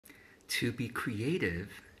To be creative,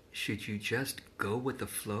 should you just go with the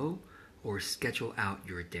flow or schedule out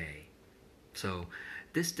your day? So,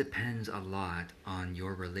 this depends a lot on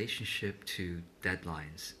your relationship to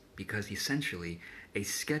deadlines because essentially a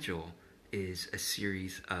schedule is a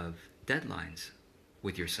series of deadlines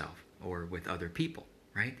with yourself or with other people,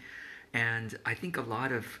 right? And I think a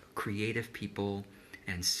lot of creative people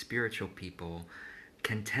and spiritual people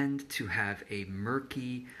can tend to have a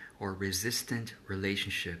murky or resistant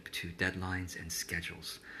relationship to deadlines and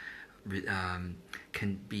schedules.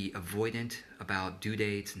 Can be avoidant about due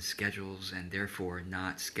dates and schedules and therefore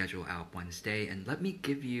not schedule out one's day. And let me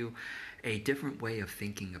give you a different way of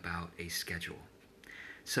thinking about a schedule.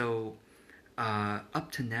 So,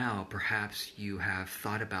 up to now, perhaps you have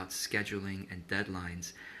thought about scheduling and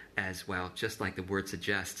deadlines as well, just like the word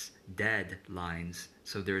suggests, deadlines.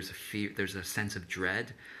 So there's a fear, there's a sense of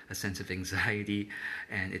dread, a sense of anxiety,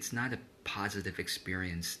 and it's not a positive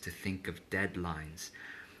experience to think of deadlines.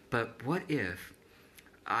 But what if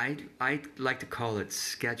I'd like to call it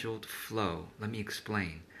scheduled flow? Let me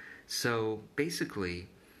explain. So basically,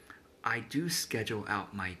 I do schedule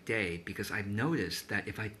out my day because I've noticed that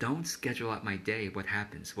if I don't schedule out my day, what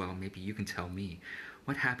happens? Well, maybe you can tell me.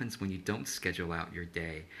 What happens when you don't schedule out your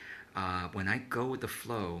day? When I go with the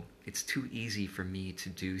flow, it's too easy for me to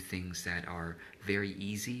do things that are very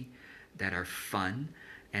easy, that are fun,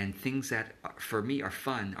 and things that for me are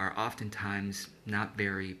fun are oftentimes not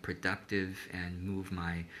very productive and move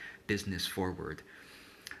my business forward.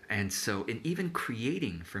 And so, and even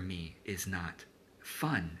creating for me is not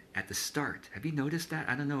fun at the start. Have you noticed that?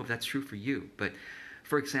 I don't know if that's true for you, but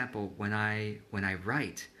for example, when I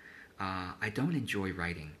write, I don't enjoy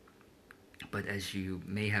writing. But as you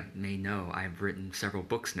may know, I've written several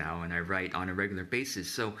books now, and I write on a regular basis.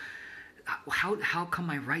 So how come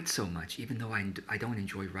I write so much, even though I don't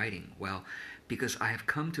enjoy writing? Well, because I have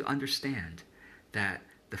come to understand that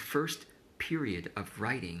the first period of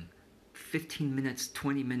writing, 15 minutes,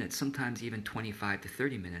 20 minutes, sometimes even 25 to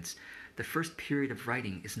 30 minutes, the first period of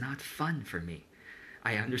writing is not fun for me.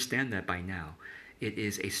 I understand that by now. It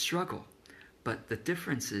is a struggle. But the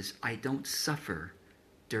difference is I don't suffer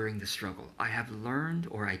during the struggle. I have learned,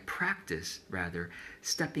 or I practice rather,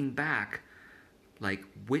 stepping back like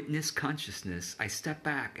witness consciousness. I step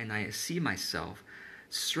back and I see myself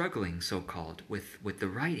struggling, so-called, with the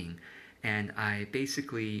writing. And I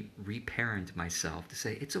basically reparent myself to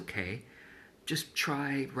say, it's okay. Just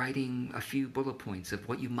try writing a few bullet points of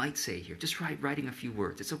what you might say here. Just try writing a few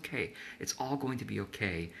words. It's okay. It's all going to be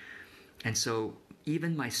okay. And so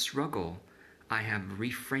even my struggle, I have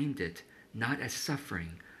reframed it not as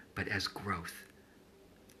suffering, but as growth,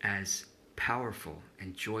 as powerful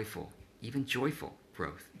and joyful, even joyful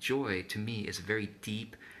growth. Joy, to me, is a very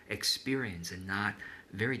deep experience and not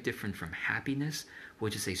very different from happiness,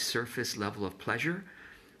 which is a surface level of pleasure.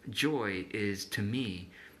 Joy is, to me,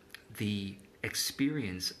 the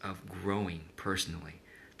experience of growing personally.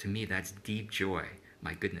 To me, that's deep joy.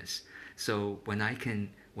 My goodness. So when I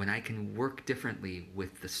can work differently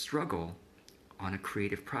with the struggle on a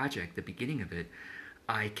creative project, the beginning of it,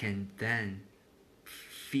 I can then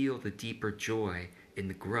feel the deeper joy in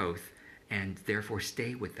the growth and therefore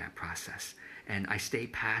stay with that process. And I stay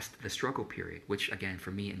past the struggle period, which again for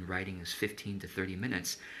me in writing is 15 to 30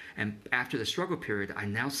 minutes. And after the struggle period, I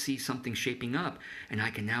now see something shaping up, and I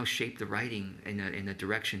can now shape the writing in a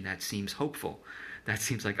direction that seems hopeful. That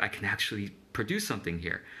seems like I can actually produce something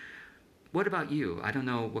here. What about you? I don't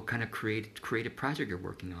know what kind of creative project you're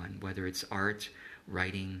working on, whether it's art,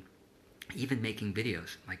 writing, even making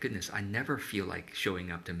videos. My goodness, I never feel like showing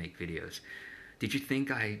up to make videos. Did you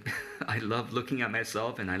think I love looking at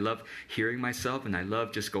myself, and I love hearing myself, and I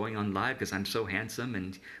love just going on live because I'm so handsome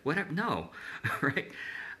and whatever? No, right?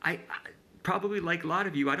 I probably, like a lot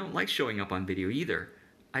of you, I don't like showing up on video either.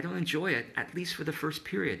 I don't enjoy it, at least for the first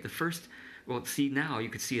period. Well, see, now you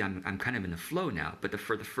could see I'm kind of in the flow now, but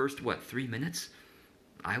for the first, 3 minutes,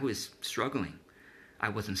 I was struggling. I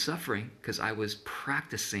wasn't suffering because I was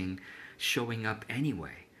practicing showing up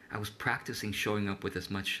anyway. I was practicing showing up with as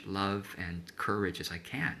much love and courage as I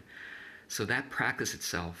can. So that practice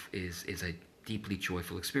itself is a deeply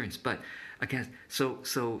joyful experience. But again,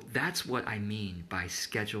 so that's what I mean by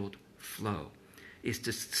scheduled flow, is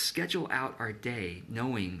to schedule out our day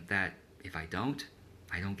knowing that if I don't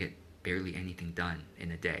get barely anything done in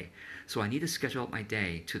a day. So I need to schedule out my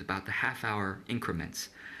day to about the half-hour increments.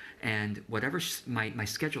 And whatever my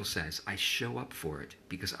schedule says, I show up for it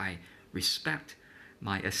because I respect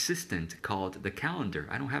my assistant called the calendar.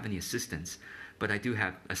 I don't have any assistants, but I do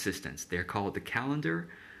have assistants. They're called the calendar,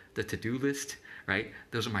 the to-do list, right?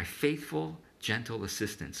 Those are my faithful gentle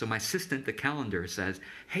assistant. So my assistant, the calendar, says,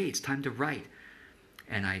 hey, it's time to write.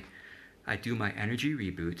 And I do my energy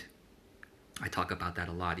reboot. I talk about that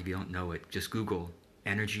a lot. If you don't know it, just Google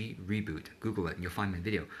energy reboot. Google it and you'll find my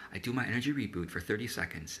video. I do my energy reboot for 30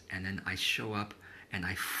 seconds and then I show up and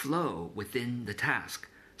I flow within the task.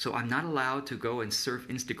 So I'm not allowed to go and surf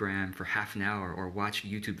Instagram for half an hour or watch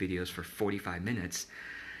YouTube videos for 45 minutes.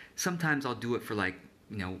 Sometimes I'll do it for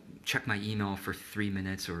check my email for 3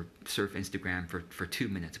 minutes or surf Instagram for 2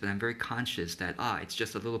 minutes. But I'm very conscious that, it's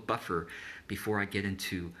just a little buffer before I get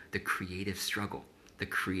into the creative struggle, the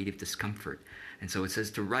creative discomfort. And so it says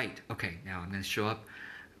to write. Okay, now I'm going to show up,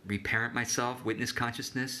 reparent myself, witness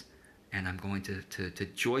consciousness, and I'm going to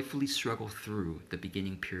joyfully struggle through the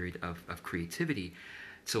beginning period of creativity.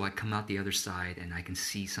 So I come out the other side and I can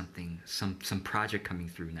see something, some project coming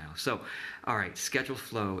through now. So, all right, schedule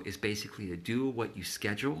flow is basically to do what you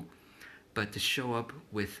schedule, but to show up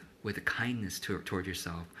with a kindness toward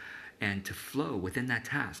yourself and to flow within that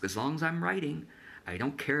task. As long as I'm writing, I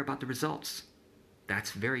don't care about the results.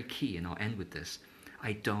 That's very key, and I'll end with this.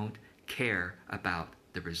 I don't care about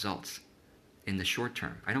the results in the short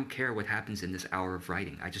term. I don't care what happens in this hour of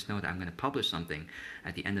writing. I just know that I'm going to publish something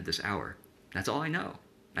at the end of this hour. That's all I know.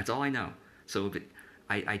 That's all I know. So if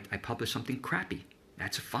I publish something crappy,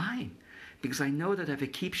 that's fine. Because I know that if I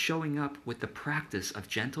keep showing up with the practice of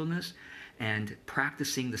gentleness and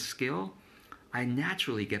practicing the skill, I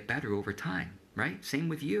naturally get better over time, right? Same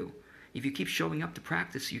with you. If you keep showing up to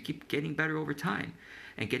practice, you keep getting better over time.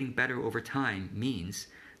 And getting better over time means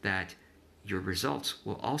that your results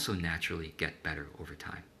will also naturally get better over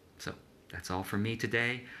time. So that's all from me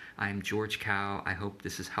today. I'm George Kao. I hope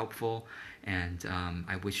this is helpful, and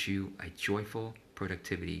I wish you a joyful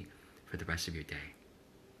productivity for the rest of your day.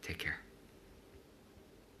 Take care.